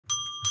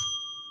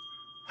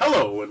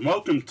Hello and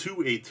welcome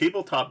to a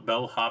Tabletop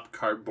Bellhop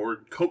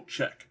cardboard coat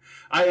check.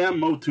 I am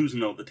Mo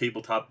Tuzano, the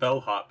Tabletop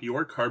Bellhop,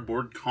 your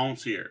cardboard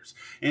concierge,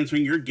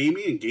 answering your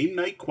gaming and game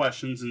night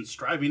questions and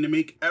striving to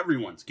make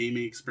everyone's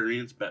gaming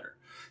experience better.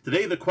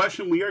 Today the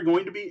question we are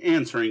going to be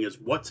answering is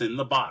what's in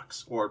the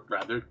box, or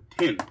rather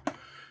tin.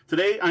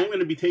 Today I'm going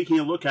to be taking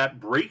a look at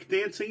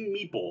Breakdancing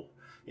Meeple,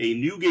 a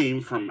new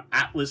game from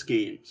Atlas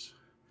Games.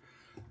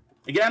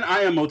 Again, I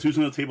am Mo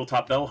Tuzano, the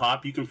Tabletop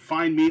Bellhop. You can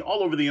find me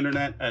all over the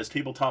internet as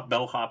Tabletop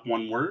Bellhop,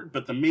 one word,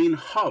 but the main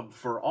hub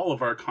for all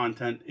of our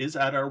content is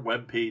at our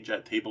webpage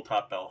at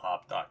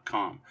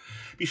tabletopbellhop.com.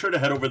 Be sure to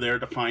head over there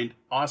to find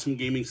awesome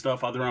gaming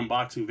stuff, other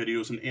unboxing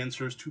videos, and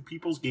answers to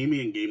people's gaming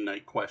and game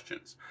night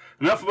questions.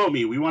 Enough about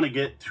me. We want to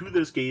get to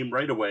this game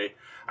right away.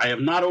 I have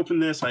not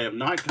opened this. I have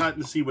not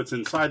gotten to see what's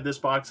inside this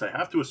box. I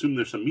have to assume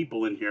there's some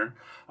Meeple in here.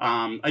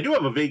 I do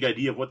have a vague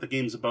idea of what the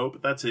game's about,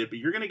 but that's it. But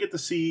you're going to get to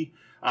see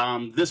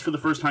this for the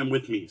first time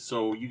with me.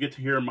 So you get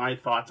to hear my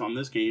thoughts on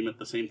this game at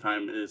the same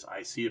time as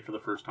I see it for the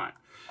first time.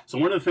 So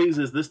one of the things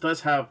is this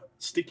does have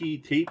sticky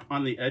tape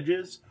on the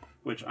edges,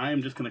 which I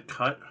am just going to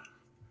cut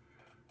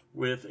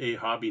with a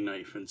hobby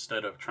knife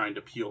instead of trying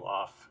to peel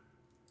off.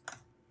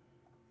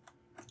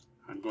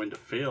 I'm going to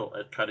fail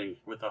at cutting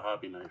with a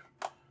hobby knife.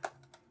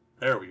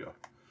 There we go.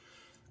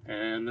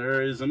 And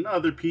there is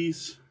another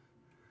piece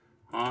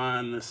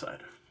on this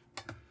side.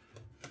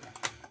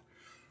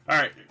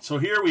 Alright, so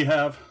here we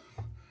have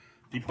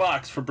the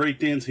box for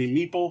Breakdancing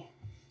Meeple.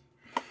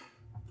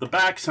 The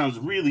back sounds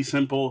really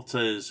simple. It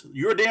says,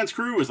 your dance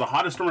crew is the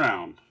hottest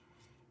around.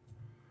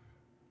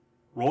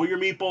 Roll your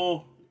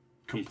Meeple,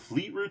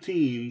 complete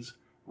routines,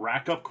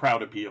 rack up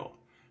crowd appeal.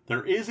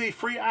 There is a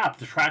free app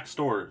to track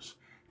stores,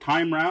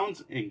 time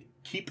rounds, and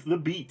keep the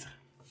beat.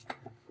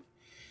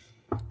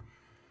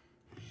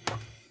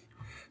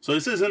 So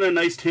this isn't a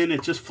nice tin,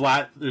 it's just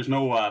flat. There's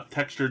no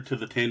texture to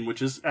the tin,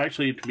 which is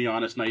actually, to be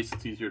honest, nice.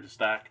 It's easier to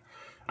stack.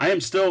 I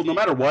am still, no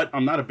matter what,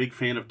 I'm not a big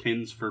fan of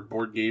tins for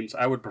board games.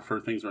 I would prefer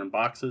things are in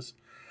boxes.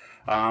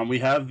 We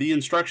have the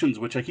instructions,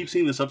 which I keep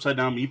seeing this upside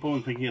down Meeple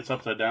and thinking it's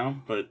upside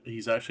down, but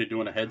he's actually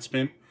doing a head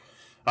spin.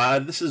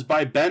 This is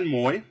by Ben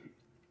Moy,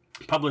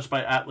 published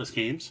by Atlas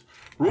Games.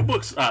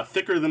 Rulebook's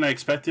thicker than I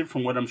expected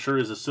from what I'm sure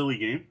is a silly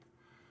game.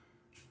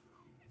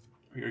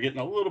 You're getting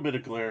a little bit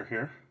of glare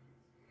here.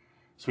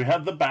 So we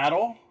have the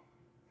battle.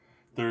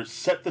 There's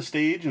set the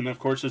stage, and of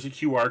course there's a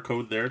QR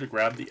code there to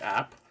grab the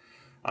app.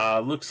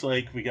 Looks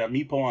like we got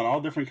Meeple on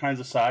all different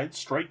kinds of sides.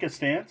 Strike a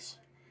stance,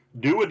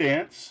 do a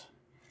dance,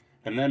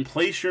 and then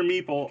place your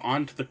Meeple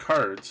onto the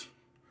cards.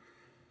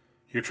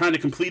 You're trying to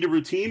complete a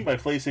routine by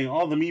placing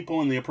all the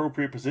Meeple in the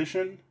appropriate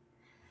position.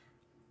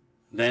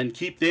 Then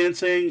keep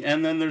dancing,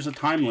 and then there's a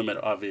time limit,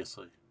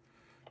 obviously.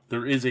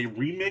 There is a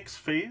remix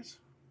phase.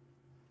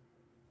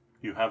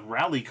 You have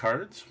rally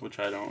cards, which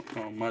I don't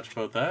know much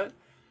about that.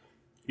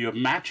 You have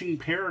matching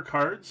pair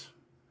cards,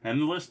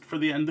 and the list for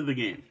the end of the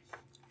game.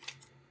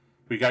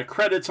 We got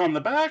credits on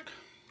the back,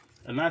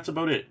 and that's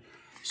about it.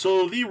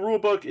 So the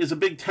rulebook is a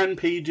big 10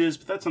 pages,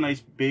 but that's a nice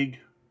big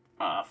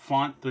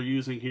font they're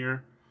using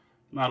here.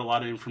 Not a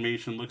lot of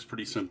information, looks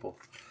pretty simple.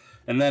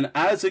 And then,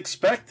 as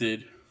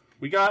expected,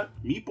 we got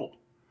Meeple.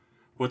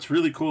 What's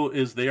really cool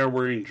is they are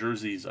wearing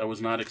jerseys. I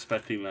was not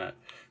expecting that.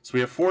 So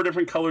we have 4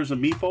 different colors of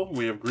Meeple.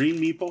 We have green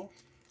Meeple.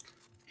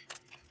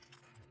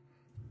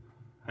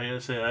 I gotta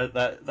say,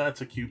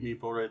 that's a cute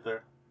Meeple right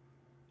there.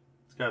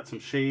 It's got some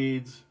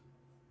shades.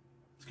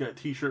 It's got a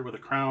t-shirt with a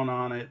crown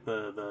on it,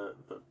 the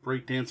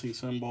breakdancing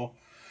symbol.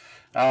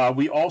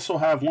 We also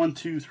have 1,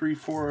 2, 3,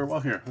 4. Well,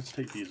 here, let's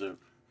take these out.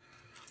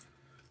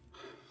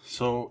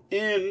 So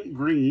in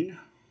green,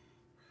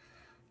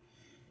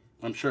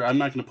 I'm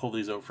not going to pull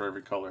these out for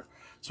every color.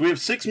 So we have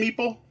 6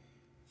 Meeple,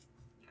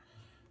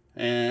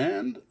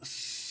 and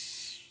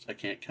I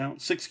can't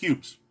count, 6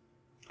 cubes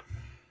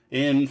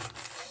in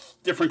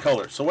different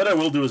colors. So what I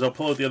will do is I'll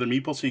pull out the other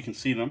Meeple so you can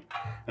see them,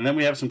 and then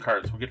we have some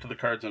cards. We'll get to the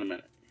cards in a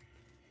minute.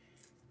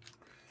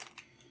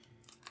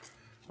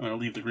 I'm going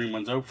to leave the green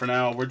ones out for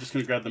now. We're just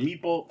going to grab the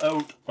Meeple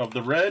out of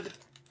the red.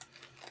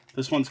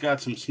 This one's got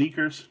some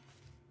sneakers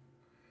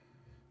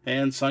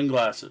and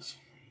sunglasses.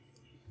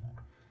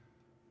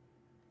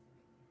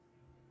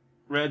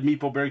 Red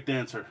Meeple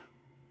Breakdancer.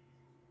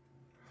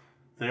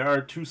 They are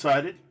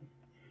two-sided.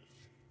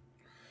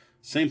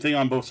 Same thing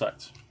on both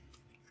sides.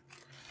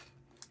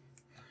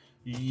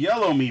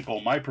 Yellow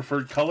Meeple, my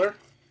preferred color.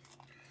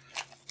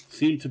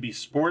 Seem to be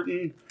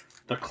sporting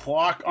the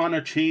clock on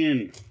a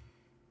chain.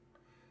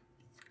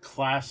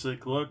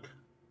 Classic look.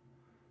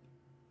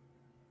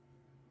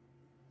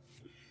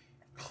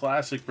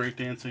 Classic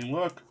breakdancing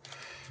look.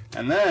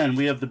 And then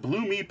we have the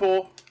blue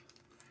Meeple,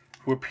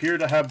 who appear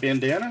to have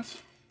bandanas.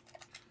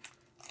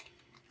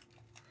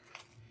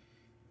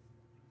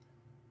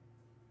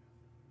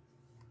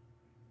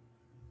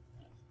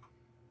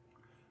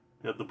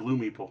 We have the blue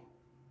Meeple.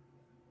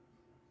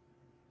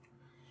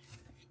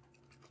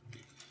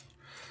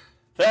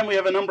 Then we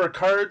have a number of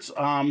cards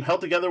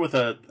held together with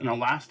an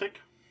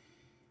elastic,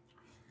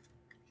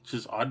 which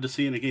is odd to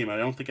see in a game. I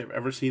don't think I've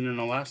ever seen an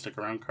elastic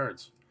around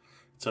cards.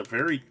 It's a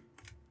very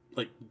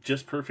like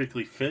just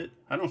perfectly fit.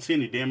 I don't see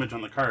any damage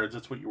on the cards.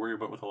 That's what you worry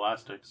about with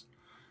elastics.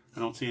 I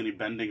don't see any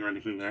bending or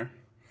anything there.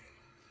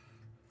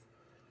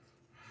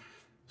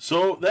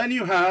 So then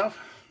you have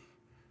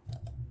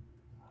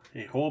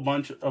a whole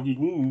bunch of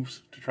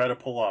moves to try to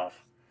pull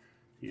off.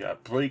 You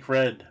got Break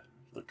Red,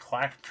 the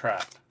Clack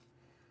Trap,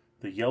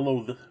 the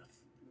yellow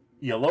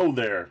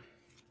there,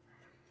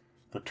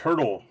 the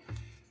Turtle,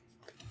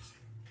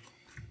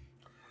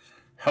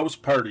 House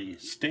Party,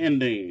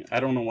 Standing.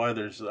 I don't know why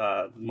there's,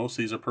 most of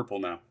these are purple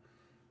now.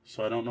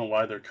 So I don't know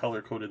why they're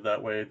color-coded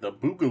that way. The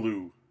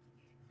Boogaloo.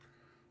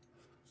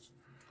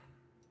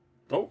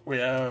 Oh, we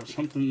have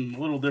something a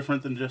little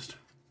different than just...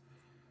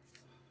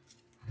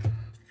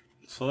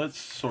 So let's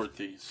sort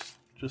these,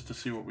 just to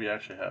see what we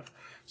actually have.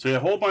 So you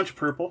have a whole bunch of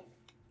purple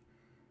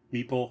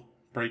Meeple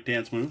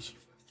breakdance moves.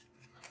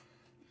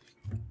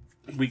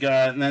 We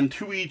got, and then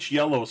 2 each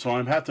yellow, so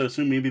I have to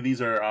assume maybe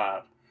these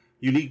are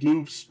unique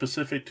moves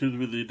specific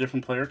to the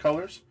different player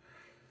colors.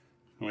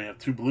 And we have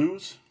 2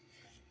 blues.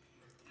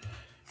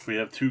 We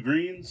have 2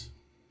 greens.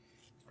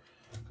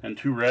 And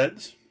 2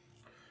 reds.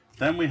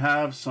 Then we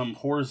have some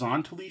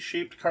horizontally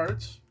shaped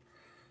cards.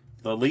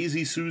 The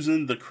Lazy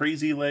Susan, the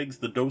Crazy Legs,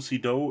 the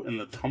Do-Si-Do, and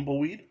the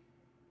Tumbleweed.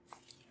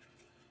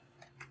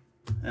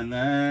 And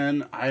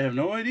then, I have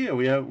no idea.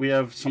 We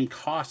have some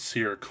costs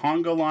here.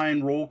 Conga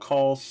Line, Roll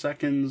Call,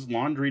 Seconds,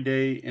 Laundry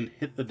Day, and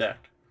Hit the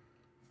Deck.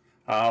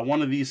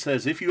 One of these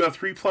says, if you have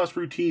 3+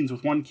 routines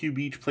with 1 cube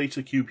each, place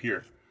a cube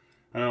here.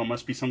 I don't know,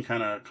 must be some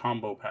kind of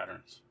combo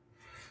patterns.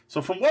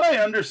 So from what I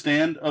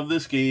understand of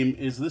this game,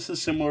 is this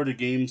is similar to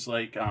games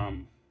like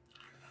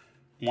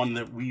one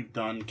that we've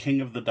done, King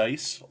of the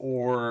Dice,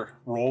 or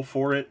Roll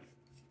For It,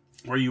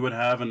 where you would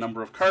have a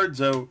number of cards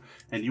out,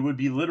 and you would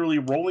be literally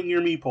rolling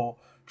your meeple,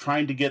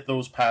 trying to get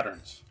those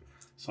patterns.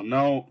 So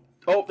no,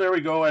 oh, there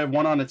we go, I have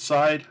one on its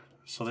side.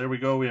 So there we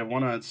go, we have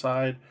one on its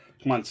side.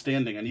 Come on,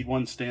 standing, I need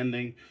one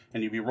standing.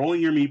 And you'd be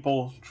rolling your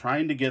meeple,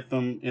 trying to get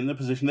them in the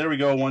position. There we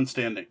go, one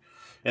standing.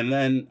 And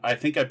then I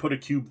think I put a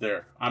cube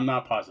there. I'm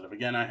not positive.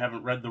 Again, I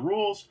haven't read the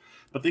rules,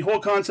 but the whole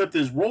concept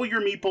is roll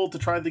your meeple to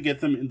try to get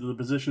them into the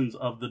positions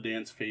of the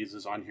dance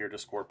phases on here to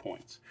score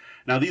points.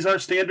 Now, these are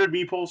standard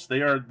meeples.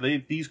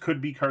 These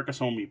could be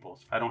Carcassonne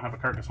meeples. I don't have a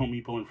Carcassonne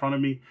meeple in front of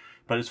me,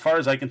 but as far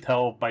as I can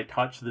tell by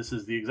touch, this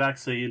is the exact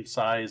same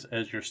size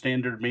as your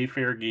standard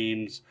Mayfair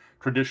Games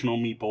traditional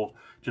meeple,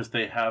 just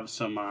they have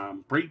some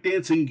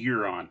breakdancing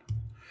gear on.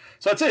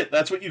 So that's it.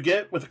 That's what you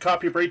get with a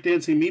copy of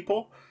Breakdancing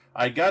Meeple.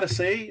 I gotta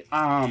say,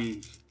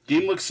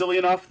 game looks silly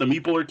enough. The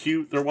meeple are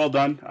cute. They're well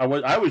done. I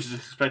was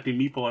just expecting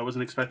meeple. I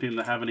wasn't expecting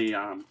to have any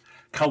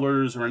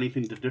colors or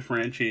anything to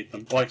differentiate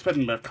them. Well, I expected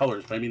them to have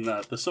colors, but I mean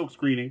the silk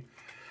screening.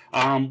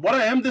 What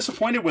I am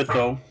disappointed with,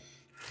 though,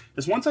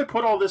 is once I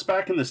put all this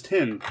back in this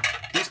tin,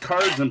 these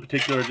cards in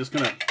particular are just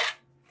gonna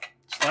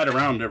slide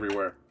around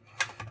everywhere.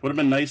 Would have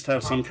been nice to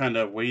have some kind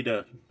of way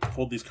to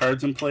hold these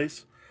cards in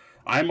place.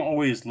 I'm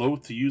always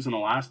loath to use an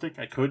elastic.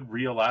 I could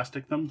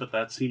re-elastic them, but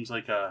that seems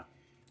like a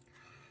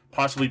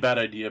possibly bad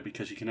idea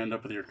because you can end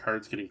up with your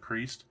cards getting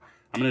creased.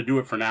 I'm going to do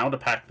it for now to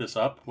pack this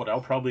up. What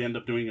I'll probably end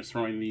up doing is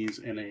throwing these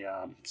in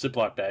a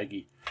Ziploc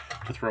baggie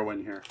to throw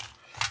in here.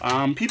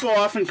 People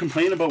often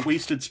complain about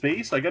wasted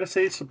space. I got to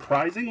say,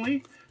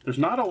 surprisingly, there's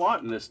not a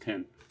lot in this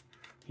tin.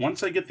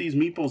 Once I get these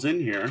meeples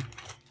in here,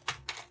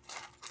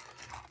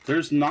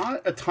 there's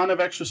not a ton of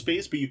extra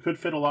space, but you could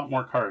fit a lot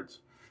more cards.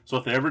 So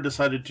if they ever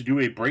decided to do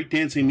a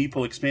Breakdancing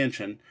Meeple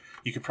expansion,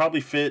 you could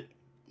probably fit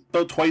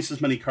about twice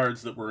as many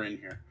cards that were in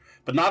here.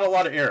 But not a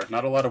lot of air,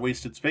 not a lot of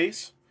wasted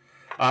space.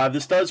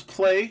 This does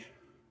play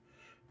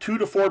 2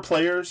 to 4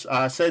 players.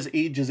 Says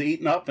age is 8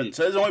 and up, and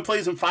says it only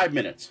plays in 5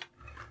 minutes.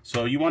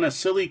 So you want a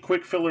silly,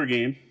 quick filler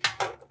game.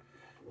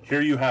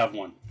 Here you have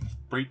one.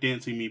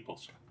 Breakdancing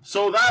Meeples.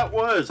 So that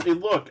was a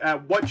look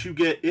at what you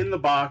get in the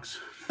box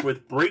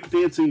with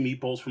Breakdancing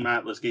Meeples from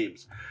Atlas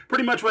Games.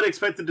 Pretty much what I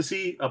expected to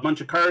see, a bunch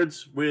of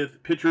cards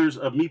with pictures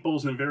of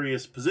meeples in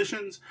various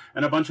positions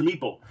and a bunch of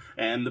meeple.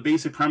 And the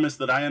basic premise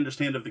that I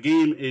understand of the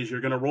game is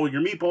you're going to roll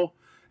your meeple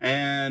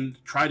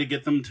and try to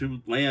get them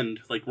to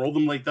land, like roll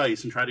them like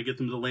dice and try to get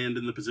them to land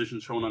in the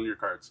positions shown on your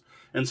cards.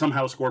 And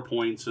somehow score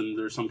points, and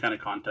there's some kind of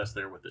contest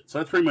there with it. So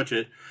that's pretty much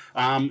it.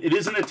 It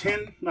is in a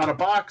tin, not a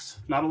box.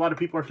 Not a lot of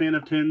people are a fan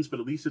of tins, but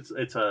at least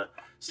it's a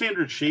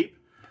standard shape.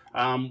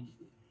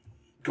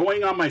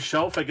 Going on my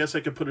shelf, I guess I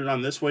could put it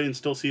on this way and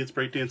still see its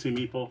Breakdancing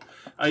Meeple.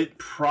 I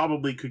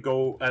probably could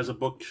go as a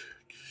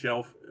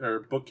bookshelf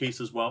or bookcase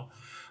as well.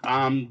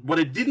 What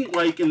I didn't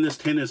like in this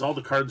tin is all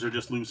the cards are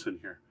just loose in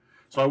here.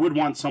 So I would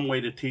want some way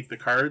to take the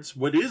cards.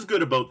 What is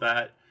good about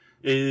that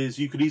is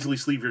you could easily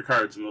sleeve your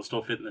cards and they'll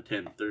still fit in the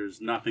tin.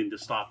 There's nothing to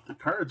stop the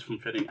cards from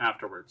fitting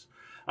afterwards.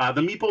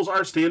 The meeples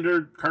are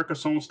standard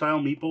Carcassonne style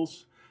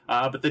meeples,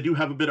 but they do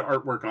have a bit of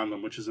artwork on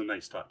them, which is a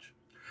nice touch.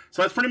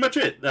 So that's pretty much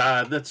it.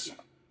 That's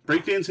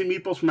Breakdancing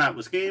Meeples from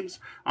Atlas Games.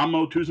 I'm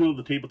Mo Tuzno of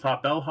the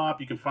Tabletop Bellhop.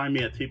 You can find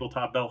me at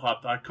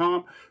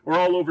tabletopbellhop.com or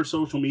all over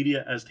social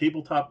media as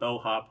Tabletop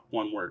Bellhop,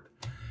 one word.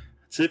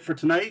 That's it for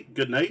tonight.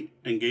 Good night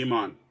and game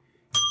on.